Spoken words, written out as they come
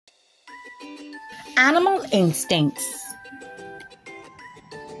Animal instincts.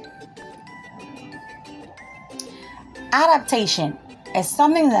 Adaptation is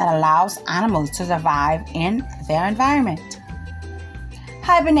something that allows animals to survive in their environment.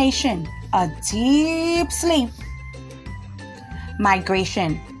 Hibernation, a deep sleep.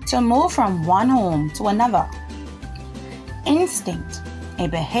 Migration, to move from one home to another. Instinct, a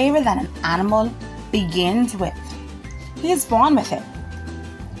behavior that an animal begins with. He is born with it.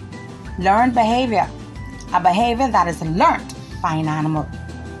 Learned behavior, a behavior that is learned by an animal.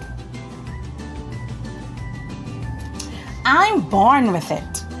 I'm born with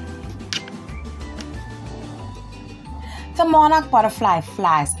it. The monarch butterfly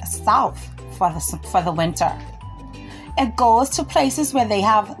flies south for the winter. It goes to places where they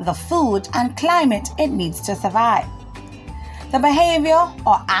have the food and climate it needs to survive. The behavior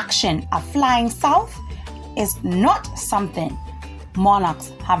or action of flying south is not something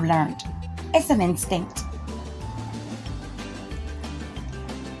monarchs have learned. It's an instinct.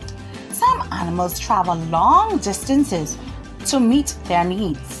 Some animals travel long distances to meet their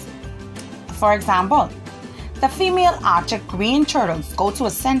needs. For example, the female Arctic green turtles go to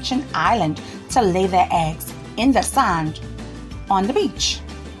Ascension Island to lay their eggs in the sand on the beach.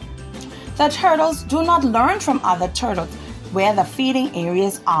 The turtles do not learn from other turtles where the feeding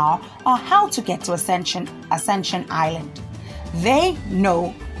areas are or how to get to Ascension Island. They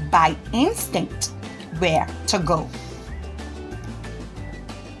know by instinct where to go.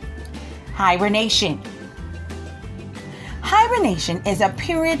 Hibernation. Hibernation is a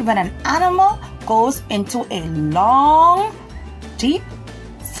period when an animal goes into a long, deep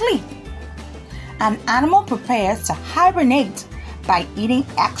sleep. An animal prepares to hibernate by eating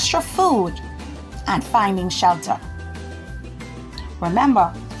extra food and finding shelter.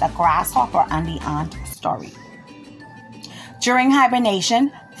 Remember the grasshopper and the ant story. During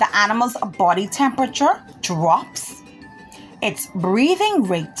hibernation, the animal's body temperature drops, its breathing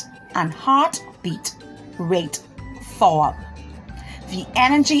rate and heartbeat rate fall. The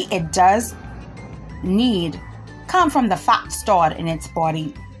energy it does need comes from the fat stored in its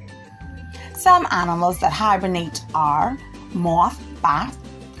body. Some animals that hibernate are moth, bat,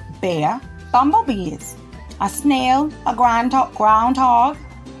 bear, bumblebees, a snail, a groundhog,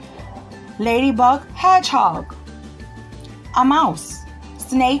 ladybug, hedgehog, a mouse,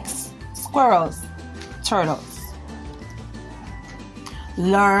 snakes, squirrels, turtles.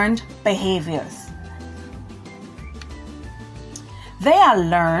 Learned behaviors. They are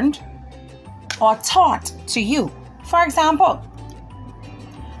learned or taught to you. For example,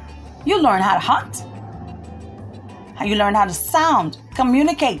 you learn how to hunt. You learn how to sound,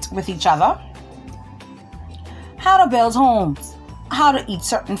 communicate with each other. How to build homes. How to eat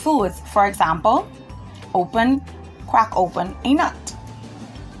certain foods. For example, crack open a nut.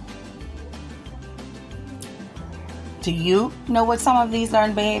 Do you know what some of these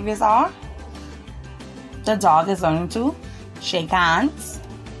learned behaviors are? The dog is learning to shake hands.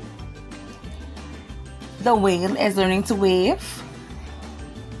 The whale is learning to wave.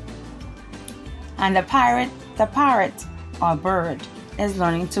 And the parrot or bird is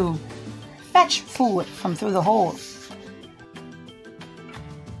learning to fetch food from through the hole.